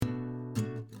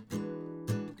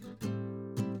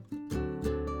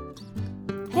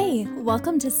Hey,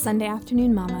 welcome to Sunday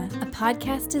Afternoon Mama, a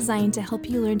podcast designed to help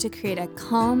you learn to create a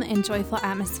calm and joyful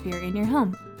atmosphere in your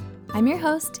home. I'm your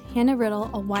host, Hannah Riddle,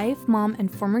 a wife, mom,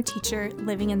 and former teacher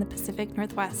living in the Pacific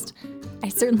Northwest. I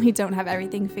certainly don't have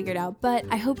everything figured out, but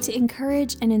I hope to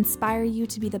encourage and inspire you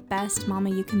to be the best mama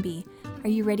you can be. Are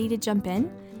you ready to jump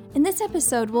in? In this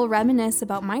episode, we'll reminisce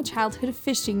about my childhood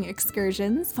fishing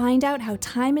excursions, find out how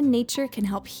time in nature can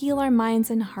help heal our minds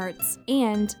and hearts,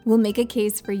 and we'll make a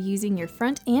case for using your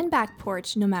front and back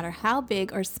porch no matter how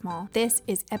big or small. This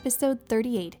is episode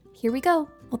 38. Here we go.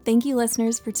 Well, thank you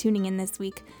listeners for tuning in this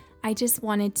week. I just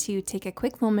wanted to take a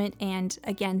quick moment and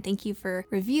again, thank you for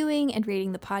reviewing and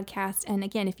rating the podcast. And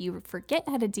again, if you forget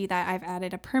how to do that, I've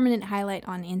added a permanent highlight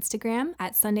on Instagram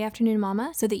at Sunday Afternoon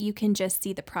Mama so that you can just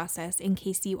see the process in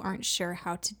case you aren't sure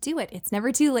how to do it. It's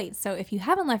never too late. So if you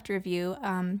haven't left a review,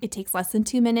 it takes less than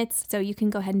 2 minutes. So you can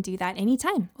go ahead and do that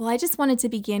anytime. Well, I just wanted to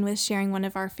begin with sharing one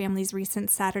of our family's recent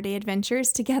Saturday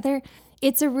adventures together.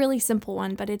 It's a really simple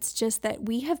one, but it's just that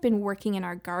we have been working in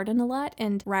our garden a lot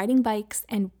and riding bikes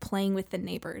and playing with the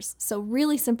neighbors. So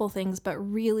really simple things, but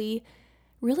really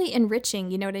enriching,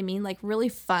 you know what I mean? Like really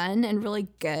fun and really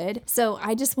good. So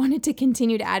I just wanted to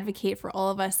continue to advocate for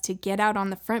all of us to get out on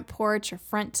the front porch or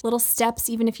front little steps,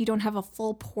 even if you don't have a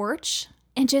full porch,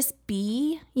 and just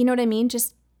be, you know what I mean?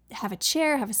 Just have a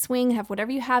chair, have a swing, have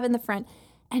whatever you have in the front,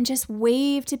 and just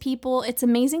wave to people. It's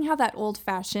amazing how that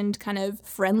old-fashioned kind of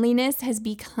friendliness has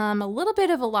become a little bit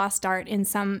of a lost art in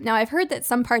some. Now, I've heard that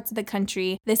some parts of the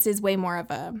country, this is way more of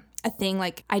a thing.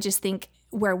 Like, I just think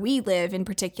where we live in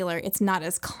particular, it's not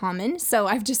as common. So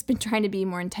I've just been trying to be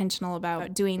more intentional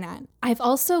about doing that. I've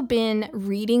also been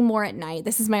reading more at night.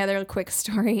 This is my other quick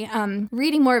story.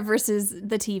 Reading more versus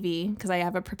the TV, because I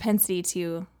have a propensity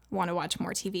to want to watch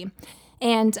more TV.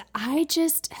 And I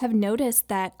just have noticed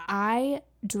that I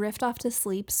drift off to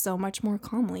sleep so much more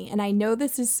calmly. And I know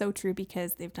this is so true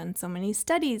because they've done so many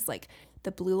studies, like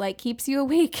the blue light keeps you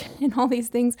awake and all these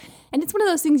things. And it's one of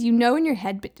those things you know in your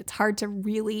head, but it's hard to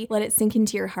really let it sink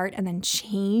into your heart and then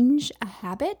change a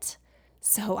habit.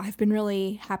 So I've been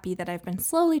really happy that I've been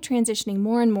slowly transitioning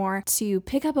more and more to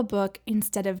pick up a book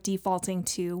instead of defaulting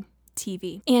to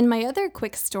TV. And my other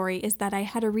quick story is that I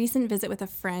had a recent visit with a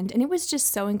friend and it was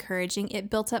just so encouraging. It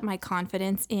built up my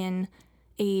confidence in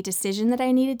a decision that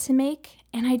I needed to make.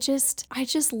 And I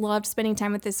just loved spending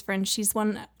time with this friend. She's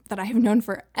one that I have known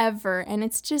forever. And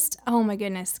it's just, oh my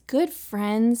goodness, good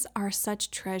friends are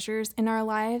such treasures in our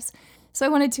lives. So I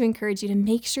wanted to encourage you to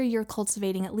make sure you're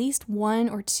cultivating at least 1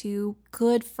 or 2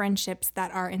 good friendships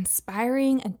that are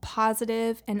inspiring and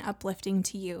positive and uplifting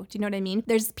to you. Do you know what I mean?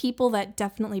 There's people that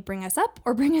definitely bring us up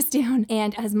or bring us down.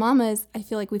 And as mamas, I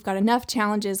feel like we've got enough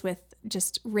challenges with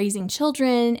just raising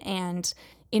children and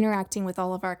interacting with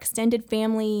all of our extended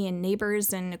family and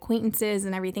neighbors and acquaintances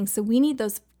and everything. So we need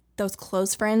those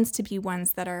close friends to be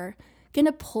ones that are going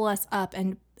to pull us up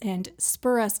and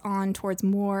spur us on towards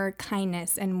more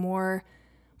kindness and more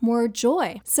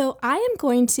joy. So I am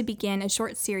going to begin a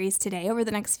short series today over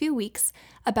the next few weeks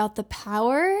about the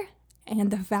power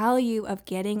and the value of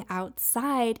getting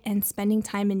outside and spending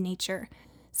time in nature.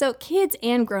 So kids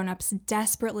and grown-ups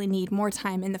desperately need more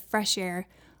time in the fresh air,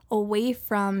 away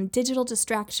from digital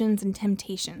distractions and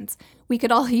temptations. We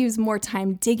could all use more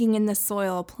time digging in the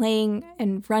soil, playing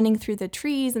and running through the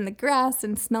trees and the grass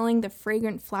and smelling the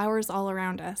fragrant flowers all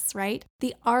around us, right?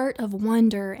 The art of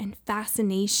wonder and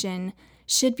fascination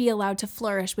should be allowed to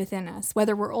flourish within us,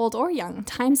 whether we're old or young.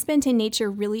 Time spent in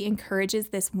nature really encourages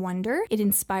this wonder. It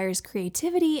inspires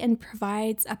creativity and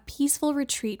provides a peaceful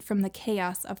retreat from the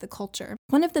chaos of the culture.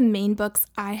 One of the main books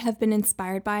I have been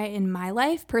inspired by in my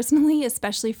life, personally,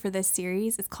 especially for this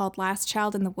series, is called Last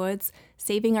Child in the Woods,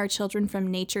 Saving Our Children from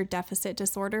Nature Deficit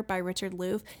Disorder by Richard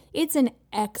Louv. It's an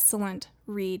excellent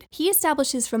read. He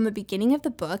establishes from the beginning of the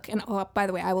book, and by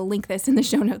the way, I will link this in the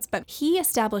show notes, but he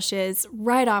establishes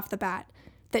right off the bat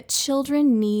that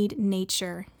children need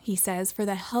nature, he says, for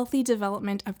the healthy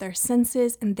development of their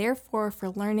senses and therefore for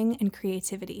learning and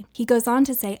creativity. He goes on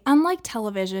to say, unlike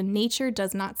television, nature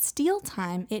does not steal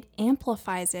time, it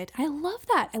amplifies it. I love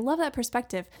that. I love that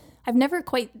perspective. I've never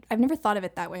thought of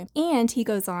it that way. And he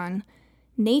goes on,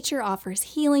 nature offers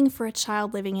healing for a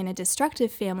child living in a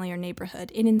destructive family or neighborhood.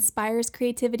 It inspires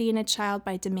creativity in a child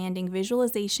by demanding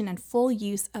visualization and full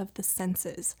use of the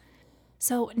senses.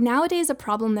 So nowadays, a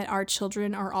problem that our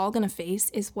children are all going to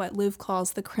face is what Louvre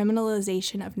calls the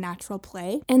criminalization of natural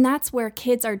play. And that's where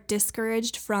kids are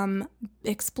discouraged from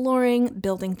exploring,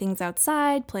 building things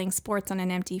outside, playing sports on an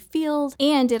empty field.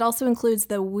 And it also includes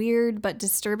the weird but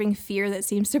disturbing fear that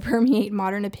seems to permeate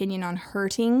modern opinion on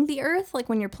hurting the earth, like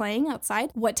when you're playing outside.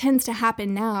 What tends to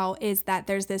happen now is that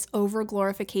there's this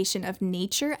over-glorification of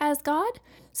nature as God,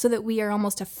 so that we are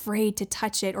almost afraid to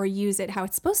touch it or use it how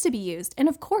it's supposed to be used. And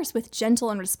of course, with gentle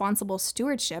and responsible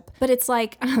stewardship. But it's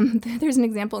like, there's an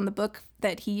example in the book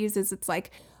that he uses. It's like,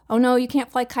 oh no, you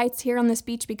can't fly kites here on this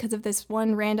beach because of this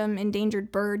one random endangered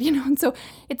bird, And so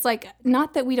it's like,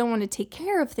 not that we don't want to take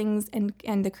care of things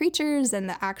and the creatures and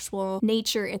the actual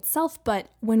nature itself, but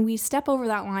when we step over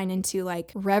that line into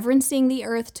like reverencing the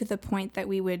earth to the point that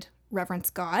we would reverence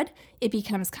God, it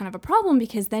becomes kind of a problem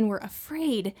because then we're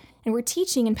afraid and we're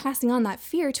teaching and passing on that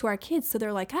fear to our kids. So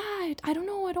they're like, I don't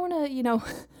know, I don't want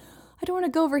to, I don't want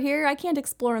to go over here. I can't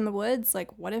explore in the woods.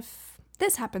 Like, what if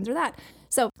this happens or that?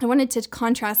 So I wanted to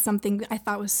contrast something I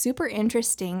thought was super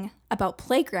interesting about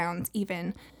playgrounds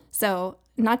even. So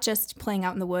not just playing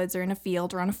out in the woods or in a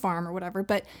field or on a farm or whatever,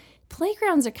 but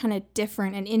playgrounds are kind of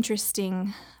different and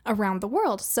interesting around the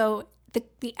world. So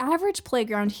the average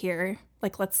playground here,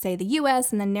 like let's say the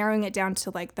US, and then narrowing it down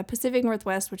to like the Pacific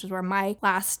Northwest, which is where my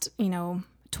last,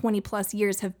 20 plus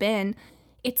years have been,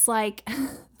 it's like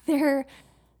there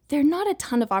are not a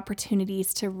ton of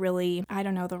opportunities to really, I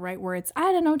don't know the right words,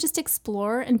 just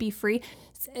explore and be free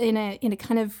in a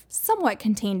kind of somewhat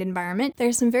contained environment.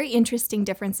 There's some very interesting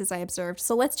differences I observed.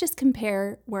 So let's just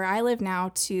compare where I live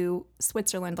now to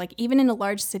Switzerland. Like even in a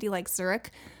large city like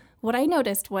Zurich, what I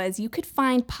noticed was you could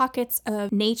find pockets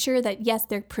of nature that, yes,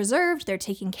 they're preserved, they're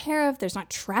taken care of, there's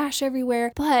not trash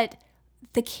everywhere, but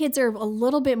the kids are a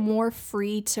little bit more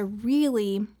free to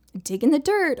really dig in the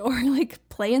dirt or like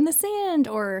play in the sand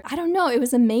or I don't know. It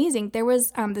was amazing. There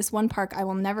was this one park, I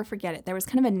will never forget it. There was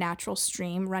kind of a natural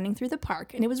stream running through the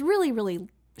park and it was really, really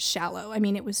shallow. I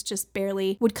mean, it was just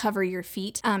barely would cover your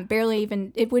feet,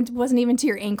 wasn't even to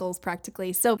your ankles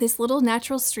practically. So this little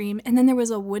natural stream, and then there was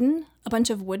a bunch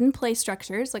of wooden play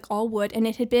structures, like all wood, and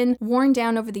it had been worn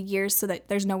down over the years so that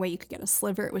there's no way you could get a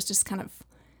sliver. It was just kind of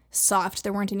soft.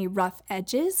 There weren't any rough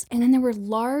edges. And then there were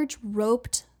large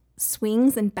roped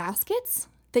swings and baskets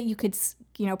that you could,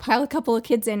 pile a couple of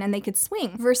kids in and they could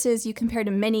swing, versus you compare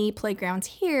to many playgrounds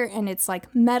here and it's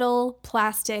like metal,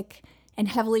 plastic, and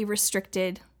heavily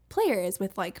restricted players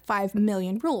with like 5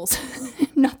 million rules.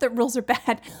 Not that rules are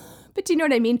bad, but do you know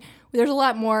what I mean? There's a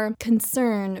lot more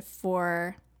concern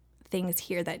for things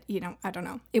here that, I don't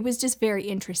know. It was just very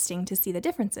interesting to see the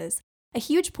differences. A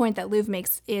huge point that Louvre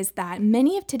makes is that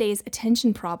many of today's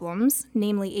attention problems,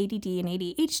 namely ADD and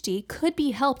ADHD, could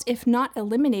be helped, if not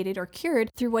eliminated or cured,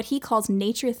 through what he calls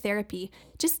nature therapy.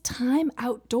 Just time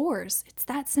outdoors. It's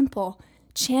that simple.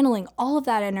 Channeling all of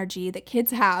that energy that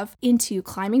kids have into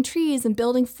climbing trees and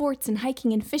building forts and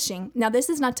hiking and fishing. Now, this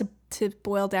is not to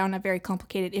boil down a very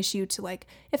complicated issue to like,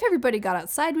 if everybody got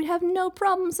outside, we'd have no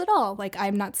problems at all. Like,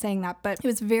 I'm not saying that, but it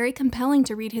was very compelling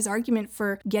to read his argument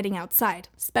for getting outside,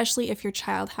 especially if your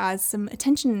child has some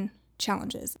attention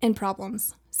challenges and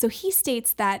problems. So he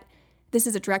states that, this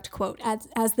is a direct quote,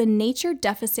 as the nature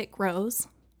deficit grows,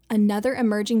 another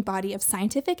emerging body of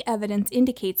scientific evidence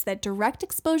indicates that direct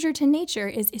exposure to nature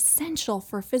is essential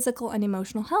for physical and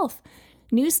emotional health.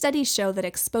 New studies show that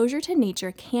exposure to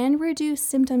nature can reduce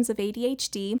symptoms of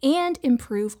ADHD and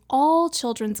improve all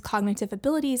children's cognitive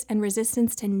abilities and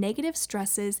resistance to negative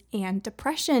stresses and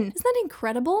depression. Isn't that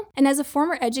incredible? And as a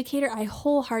former educator, I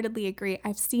wholeheartedly agree.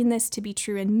 I've seen this to be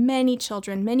true in many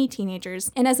children, many teenagers.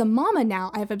 And as a mama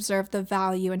now, I've observed the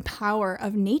value and power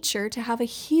of nature to have a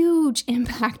huge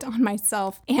impact on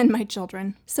myself and my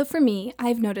children. So for me,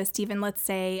 I've noticed even, let's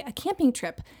say, a camping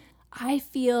trip, I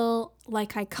feel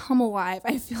like I come alive.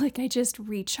 I feel like I just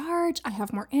recharge. I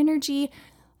have more energy.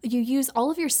 You use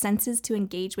all of your senses to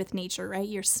engage with nature, right?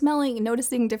 You're smelling,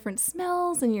 noticing different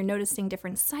smells, and you're noticing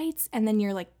different sights, and then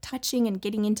you're like touching and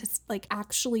getting into like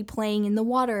actually playing in the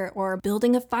water or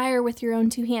building a fire with your own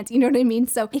two hands. You know what I mean?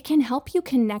 So it can help you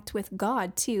connect with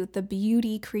God too, the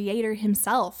beauty creator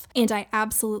himself. And I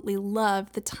absolutely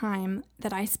love the time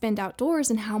that I spend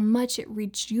outdoors and how much it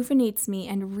rejuvenates me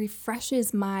and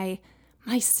refreshes my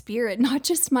spirit, not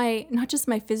just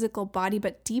my physical body,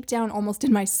 but deep down almost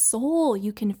in my soul.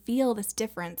 You can feel this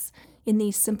difference in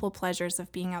these simple pleasures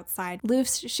of being outside.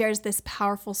 Louvre shares this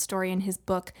powerful story in his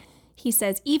book. He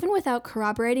says, even without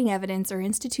corroborating evidence or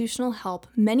institutional help,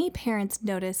 many parents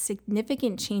notice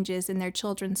significant changes in their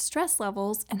children's stress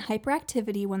levels and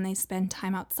hyperactivity when they spend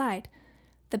time outside.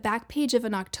 The back page of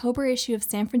an October issue of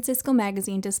San Francisco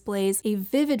Magazine displays a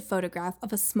vivid photograph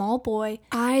of a small boy,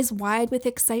 eyes wide with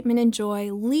excitement and joy,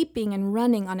 leaping and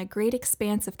running on a great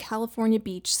expanse of California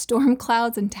beach, storm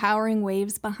clouds and towering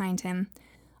waves behind him.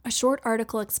 A short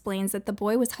article explains that the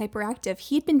boy was hyperactive.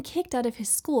 He'd been kicked out of his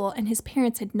school and his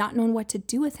parents had not known what to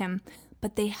do with him,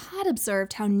 but they had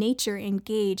observed how nature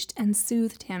engaged and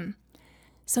soothed him.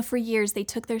 So for years, they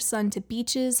took their son to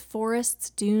beaches, forests,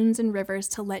 dunes, and rivers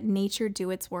to let nature do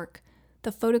its work.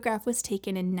 The photograph was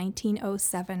taken in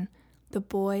 1907. The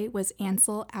boy was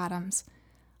Ansel Adams.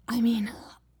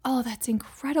 Oh, that's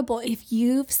incredible. If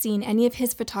you've seen any of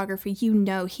his photography, you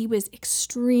know he was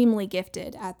extremely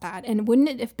gifted at that. And wouldn't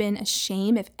it have been a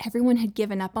shame if everyone had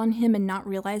given up on him and not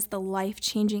realized the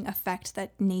life-changing effect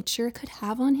that nature could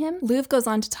have on him? Louvre goes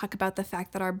on to talk about the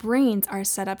fact that our brains are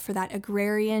set up for that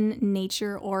agrarian,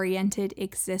 nature-oriented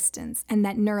existence, and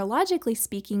that neurologically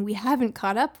speaking, we haven't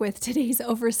caught up with today's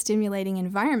overstimulating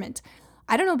environment.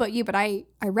 I don't know about you, but I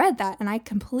read that and I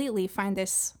completely find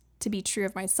this to be true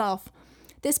of myself.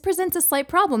 This presents a slight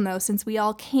problem, though, since we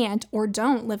all can't or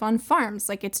don't live on farms.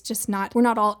 We're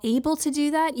not all able to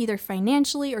do that, either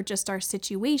financially or just our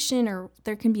situation, or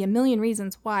there can be a million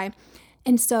reasons why.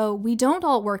 And so we don't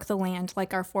all work the land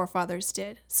like our forefathers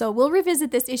did. So we'll revisit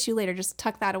this issue later, just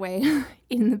tuck that away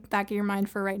in the back of your mind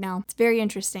for right now. It's very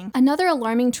interesting. Another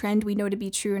alarming trend we know to be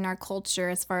true in our culture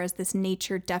as far as this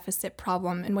nature deficit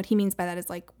problem, and what he means by that is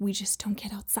we just don't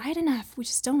get outside enough. We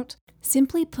just don't.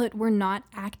 Simply put, we're not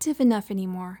active enough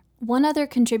anymore. One other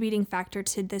contributing factor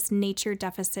to this nature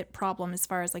deficit problem as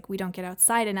far as we don't get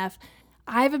outside enough,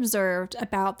 I've observed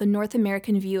about the North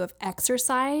American view of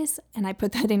exercise, and I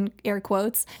put that in air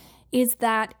quotes, is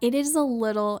that it is a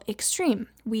little extreme.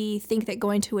 We think that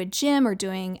going to a gym or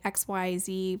doing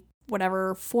XYZ,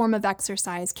 whatever form of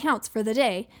exercise counts for the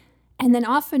day. And then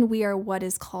often we are what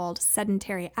is called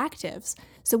sedentary actives.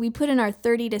 So we put in our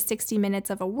 30 to 60 minutes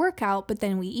of a workout, but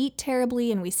then we eat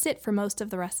terribly and we sit for most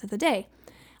of the rest of the day.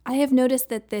 I have noticed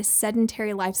that this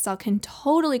sedentary lifestyle can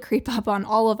totally creep up on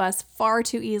all of us far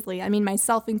too easily.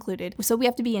 Myself included. So we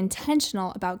have to be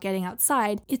intentional about getting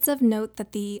outside. It's of note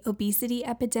that the obesity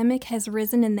epidemic has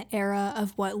risen in the era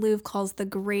of what Louvre calls the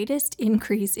greatest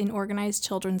increase in organized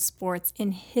children's sports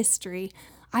in history.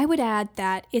 I would add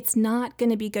that it's not going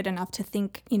to be good enough to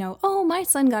think, oh, my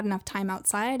son got enough time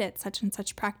outside at such and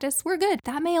such practice. We're good.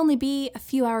 That may only be a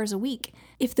few hours a week.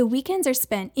 If the weekends are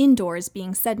spent indoors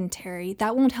being sedentary,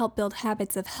 that won't help build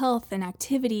habits of health and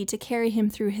activity to carry him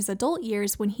through his adult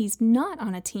years when he's not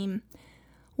on a team.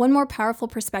 One more powerful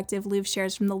perspective Louvre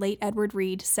shares from the late Edward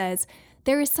Reed says,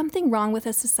 there is something wrong with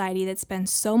a society that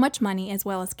spends so much money as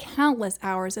well as countless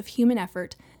hours of human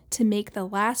effort to make the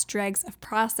last dregs of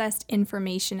processed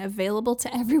information available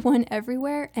to everyone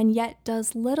everywhere, and yet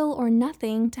does little or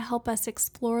nothing to help us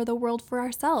explore the world for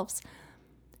ourselves.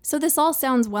 So this all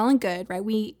sounds well and good, right?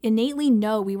 We innately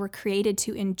know we were created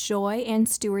to enjoy and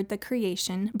steward the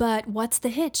creation, but what's the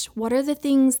hitch? What are the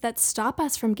things that stop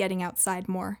us from getting outside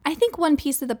more? I think one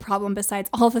piece of the problem, besides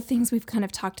all the things we've kind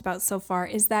of talked about so far,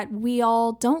 is that we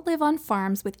all don't live on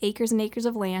farms with acres and acres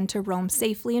of land to roam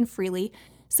safely and freely.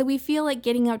 So we feel like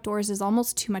getting outdoors is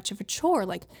almost too much of a chore.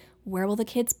 Where will the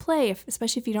kids play,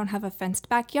 especially if you don't have a fenced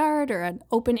backyard or an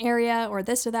open area or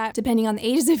this or that? Depending on the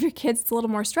ages of your kids, it's a little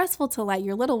more stressful to let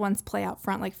your little ones play out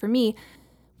front. Like for me,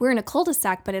 we're in a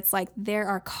cul-de-sac, but it's there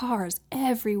are cars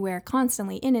everywhere,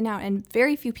 constantly in and out, and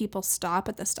very few people stop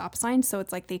at the stop sign. So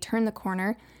it's they turn the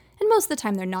corner, and most of the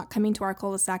time they're not coming to our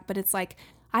cul-de-sac, but it's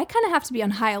I kind of have to be on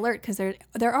high alert because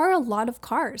there are a lot of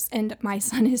cars, and my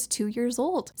son is 2 years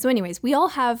old. So anyways, we all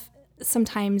have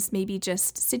sometimes maybe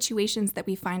just situations that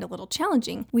we find a little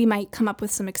challenging. We might come up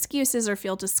with some excuses or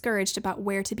feel discouraged about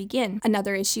where to begin.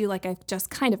 Another issue, like I've just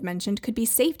kind of mentioned, could be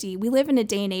safety. We live in a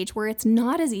day and age where it's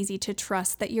not as easy to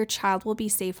trust that your child will be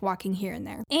safe walking here and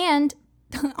there. And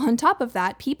on top of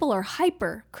that, people are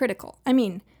hyper critical.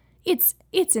 It's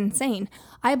insane.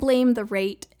 I blame the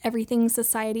rate everything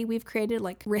society we've created,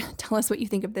 tell us what you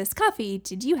think of this coffee.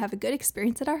 Did you have a good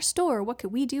experience at our store? What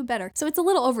could we do better? So it's a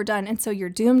little overdone, and so you're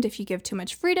doomed if you give too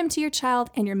much freedom to your child,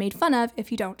 and you're made fun of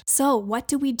if you don't. So what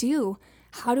do we do?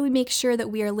 How do we make sure that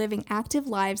we are living active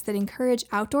lives that encourage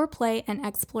outdoor play and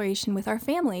exploration with our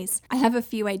families? I have a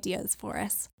few ideas for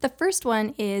us. The first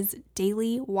one is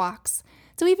daily walks.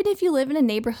 So even if you live in a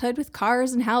neighborhood with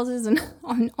cars and houses and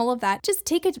on all of that, just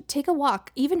take a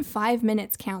walk. Even 5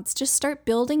 minutes counts. Just start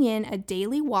building in a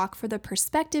daily walk for the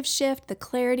perspective shift, the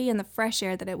clarity, and the fresh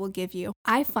air that it will give you.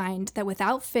 I find that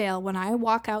without fail, when I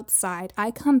walk outside, I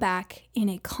come back in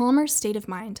a calmer state of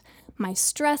mind. My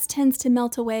stress tends to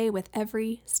melt away with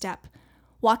every step.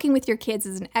 Walking with your kids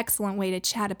is an excellent way to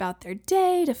chat about their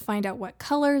day, to find out what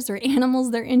colors or animals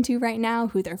they're into right now,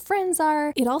 who their friends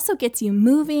are. It also gets you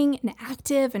moving and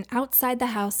active and outside the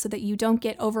house so that you don't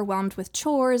get overwhelmed with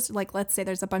chores. Like, let's say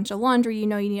there's a bunch of laundry you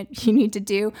need to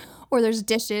do, or there's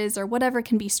dishes or whatever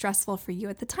can be stressful for you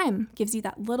at the time. Gives you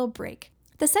that little break.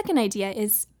 The second idea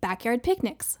is backyard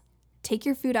picnics. Take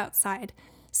your food outside.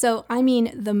 So, I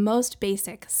mean, the most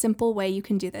basic, simple way you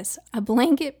can do this. A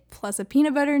blanket plus a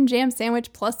peanut butter and jam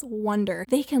sandwich plus wonder.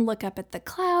 They can look up at the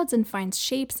clouds and find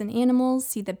shapes and animals,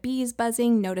 see the bees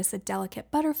buzzing, notice a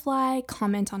delicate butterfly,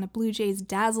 comment on a blue jay's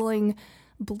dazzling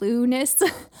blueness,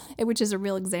 which is a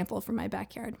real example from my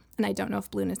backyard. And I don't know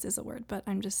if blueness is a word, but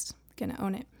I'm just gonna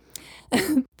own it.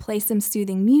 Play some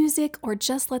soothing music or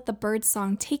just let the bird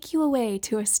song take you away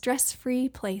to a stress-free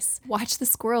place. Watch the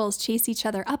squirrels chase each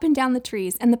other up and down the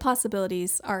trees, and the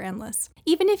possibilities are endless.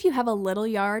 Even if you have a little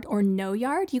yard or no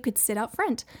yard, you could sit out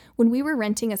front. When we were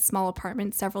renting a small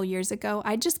apartment several years ago,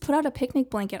 I just put out a picnic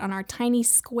blanket on our tiny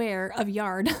square of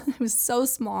yard. It was so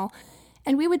small.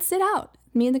 And we would sit out.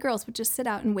 Me and the girls would just sit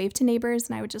out and wave to neighbors,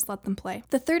 and I would just let them play.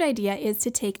 The third idea is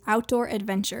to take outdoor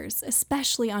adventures,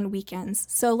 especially on weekends.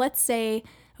 So let's say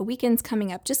a weekend's coming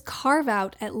up. Just carve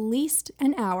out at least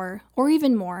an hour or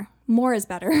even more. More is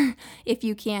better if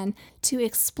you can, to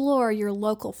explore your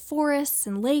local forests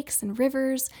and lakes and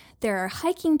rivers. There are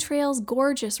hiking trails,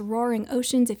 gorgeous roaring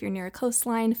oceans if you're near a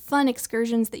coastline, fun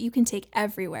excursions that you can take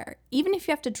everywhere, even if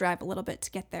you have to drive a little bit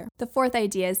to get there. The fourth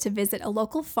idea is to visit a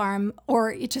local farm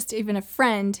or just even a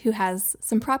friend who has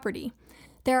some property.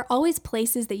 There are always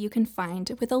places that you can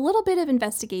find with a little bit of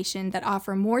investigation that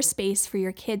offer more space for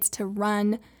your kids to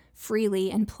run freely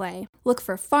and play. Look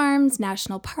for farms,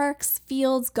 national parks,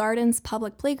 fields, gardens,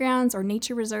 public playgrounds, or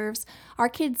nature reserves. Our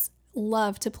kids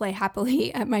love to play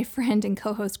happily at my friend and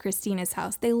co-host Christina's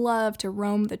house. They love to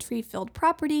roam the tree-filled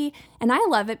property, and I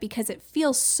love it because it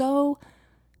feels so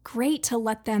great to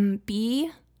let them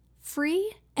be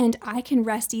free. And I can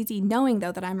rest easy knowing,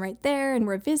 though, that I'm right there and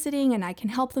we're visiting and I can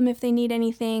help them if they need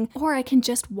anything. Or I can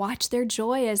just watch their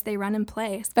joy as they run and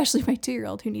play, especially my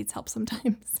 2-year-old who needs help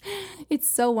sometimes. It's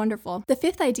so wonderful. The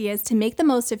fifth idea is to make the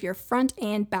most of your front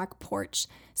and back porch.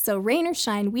 So rain or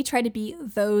shine, we try to be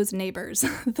those neighbors,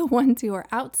 the ones who are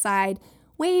outside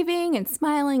waving and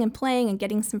smiling and playing and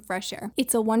getting some fresh air.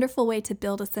 It's a wonderful way to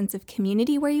build a sense of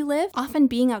community where you live. Often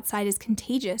being outside is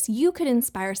contagious. You could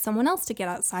inspire someone else to get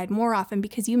outside more often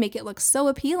because you make it look so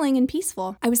appealing and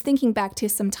peaceful. I was thinking back to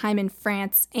some time in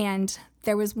France, and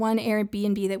there was one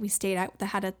Airbnb that we stayed at that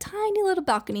had a tiny little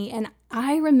balcony, and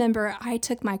I remember I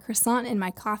took my croissant and my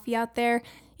coffee out there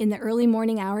in the early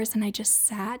morning hours and I just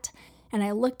sat and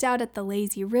I looked out at the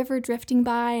lazy river drifting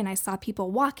by, and I saw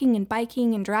people walking and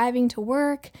biking and driving to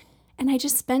work, and I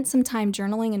just spent some time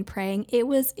journaling and praying. It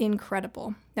was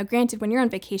incredible. Now, granted, when you're on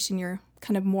vacation, you're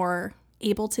kind of more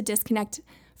able to disconnect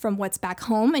from what's back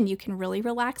home, and you can really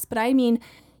relax. But I mean,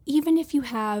 even if you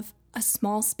have a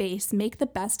small space, make the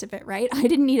best of it, right? I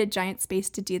didn't need a giant space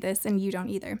to do this, and you don't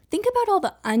either. Think about all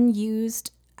the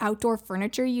unused outdoor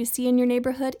furniture you see in your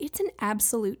neighborhood. It's an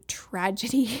absolute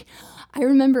tragedy. I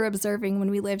remember observing when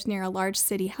we lived near a large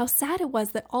city how sad it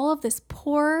was that all of this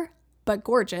poor but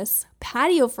gorgeous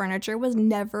patio furniture was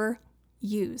never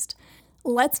used.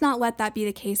 Let's not let that be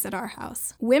the case at our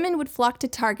house. Women would flock to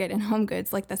Target and Home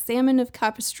Goods like the salmon of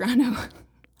Capistrano.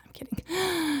 I'm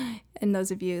kidding. And those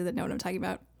of you that know what I'm talking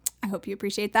about, I hope you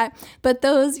appreciate that. But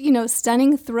those,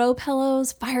 stunning throw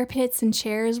pillows, fire pits, and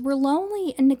chairs were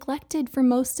lonely and neglected for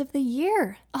most of the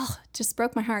year. Oh, just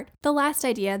broke my heart. The last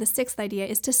idea, the sixth idea,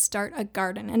 is to start a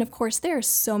garden. And of course, there are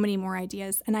so many more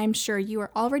ideas, and I'm sure you are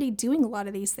already doing a lot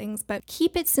of these things, but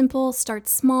keep it simple, start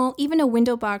small. Even a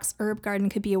window box herb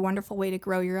garden could be a wonderful way to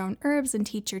grow your own herbs and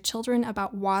teach your children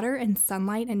about water and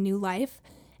sunlight and new life.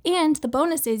 And the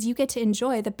bonus is you get to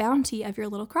enjoy the bounty of your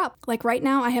little crop. Like right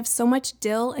now, I have so much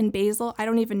dill and basil, I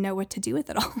don't even know what to do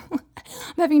with it all.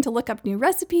 I'm having to look up new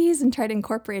recipes and try to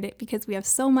incorporate it because we have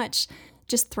so much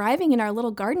just thriving in our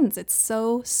little gardens. It's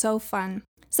so, so fun.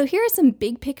 So here are some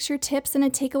big picture tips and a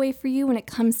takeaway for you when it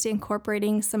comes to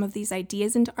incorporating some of these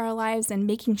ideas into our lives and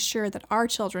making sure that our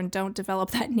children don't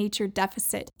develop that nature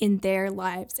deficit in their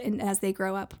lives and as they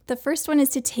grow up. The first one is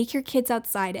to take your kids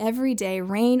outside every day,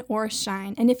 rain or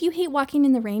shine. And if you hate walking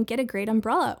in the rain, get a great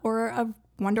umbrella or a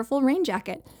wonderful rain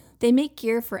jacket. They make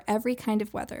gear for every kind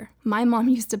of weather. My mom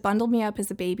used to bundle me up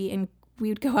as a baby and we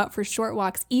would go out for short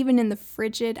walks even in the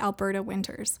frigid Alberta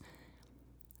winters.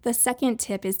 The second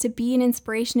tip is to be an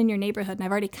inspiration in your neighborhood, and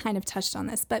I've already kind of touched on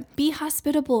this, but be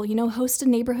hospitable, host a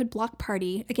neighborhood block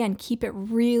party. Again, keep it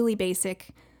really basic,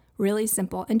 Really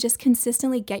simple, and just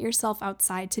consistently get yourself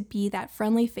outside to be that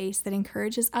friendly face that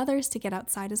encourages others to get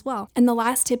outside as well. And the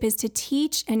last tip is to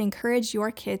teach and encourage your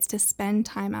kids to spend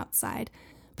time outside.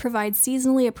 Provide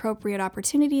seasonally appropriate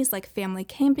opportunities like family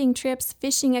camping trips,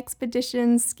 fishing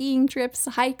expeditions, skiing trips,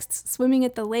 hikes, swimming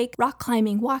at the lake, rock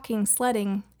climbing, walking,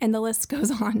 sledding, and the list goes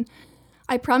on.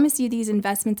 I promise you these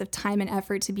investments of time and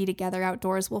effort to be together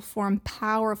outdoors will form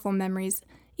powerful memories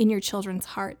in your children's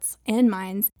hearts and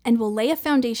minds and will lay a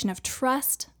foundation of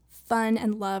trust, fun,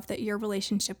 and love that your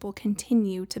relationship will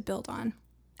continue to build on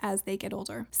as they get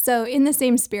older. So in the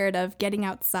same spirit of getting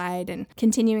outside and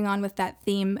continuing on with that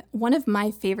theme, one of my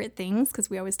favorite things,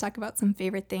 because we always talk about some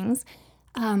favorite things,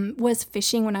 was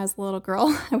fishing when I was a little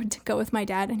girl. I would go with my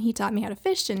dad and he taught me how to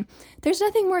fish, and there's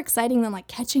nothing more exciting than like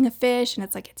catching a fish and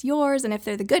it's like it's yours, and if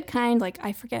they're the good kind, like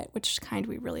I forget which kind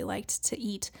we really liked to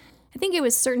eat. I think it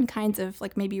was certain kinds of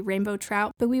like maybe rainbow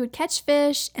trout, but we would catch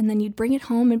fish and then you'd bring it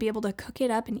home and be able to cook it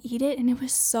up and eat it, and it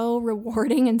was so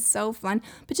rewarding and so fun.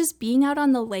 But just being out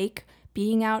on the lake,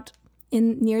 being out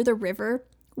near the river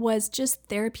was just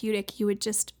therapeutic. You would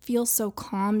just feel so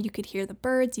calm. You could hear the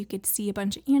birds, you could see a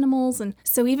bunch of animals. And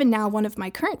so even now, one of my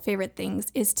current favorite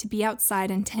things is to be outside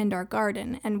and tend our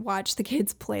garden and watch the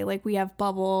kids play. Like we have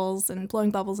bubbles and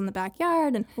blowing bubbles in the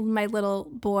backyard, and my little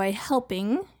boy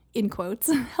helping, in quotes,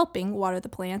 helping water the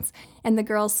plants, and the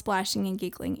girls splashing and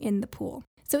giggling in the pool.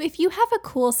 So if you have a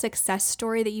cool success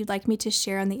story that you'd like me to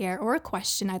share on the air or a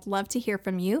question, I'd love to hear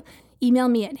from you. Email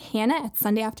me at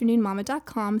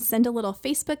hannah@sundayafternoonmama.com, send a little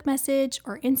Facebook message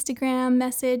or Instagram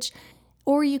message,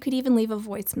 or you could even leave a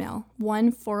voicemail,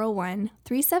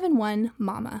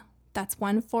 1-401-371-MAMA. That's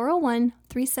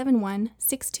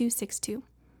 1-401-371-6262.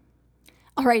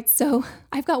 All right, so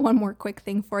I've got one more quick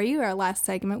thing for you. Our last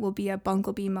segment will be a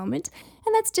Bunglebee moment,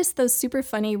 and that's just those super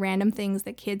funny random things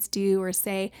that kids do or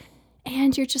say,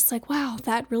 and you're just like, wow,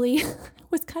 that really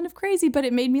was kind of crazy, but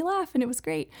it made me laugh and it was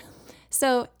great.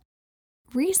 So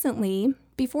recently,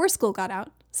 before school got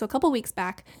out, so a couple weeks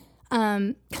back,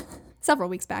 several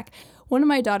weeks back, one of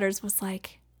my daughters was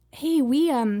like, hey, we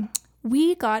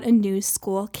got a new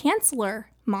school counselor,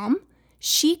 Mom.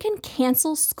 She can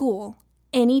cancel school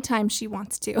anytime she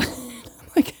wants to. I'm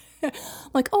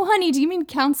like, oh, honey, do you mean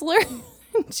counselor?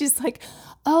 She's like,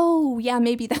 oh, yeah,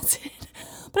 maybe that's it.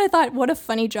 But I thought, what a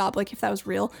funny job, like if that was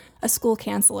real, a school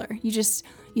counselor. You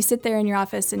sit there in your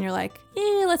office and you're like,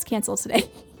 let's cancel today.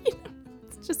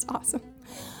 It's just awesome.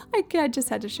 I just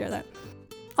had to share that.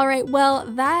 All right, well,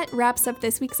 that wraps up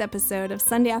this week's episode of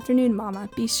Sunday Afternoon Mama.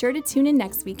 Be sure to tune in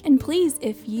next week. And please,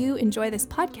 if you enjoy this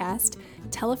podcast,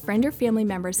 tell a friend or family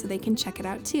member so they can check it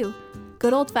out too.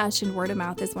 Good old-fashioned word of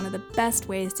mouth is one of the best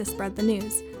ways to spread the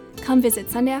news. Come visit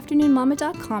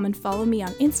SundayAfternoonMama.com and follow me on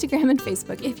Instagram and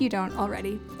Facebook if you don't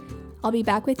already. I'll be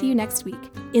back with you next week.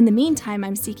 In the meantime,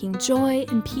 I'm seeking joy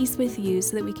and peace with you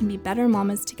so that we can be better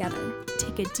mamas together.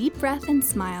 Take a deep breath and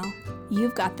smile.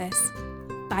 You've got this.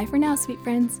 Bye for now, sweet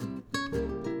friends.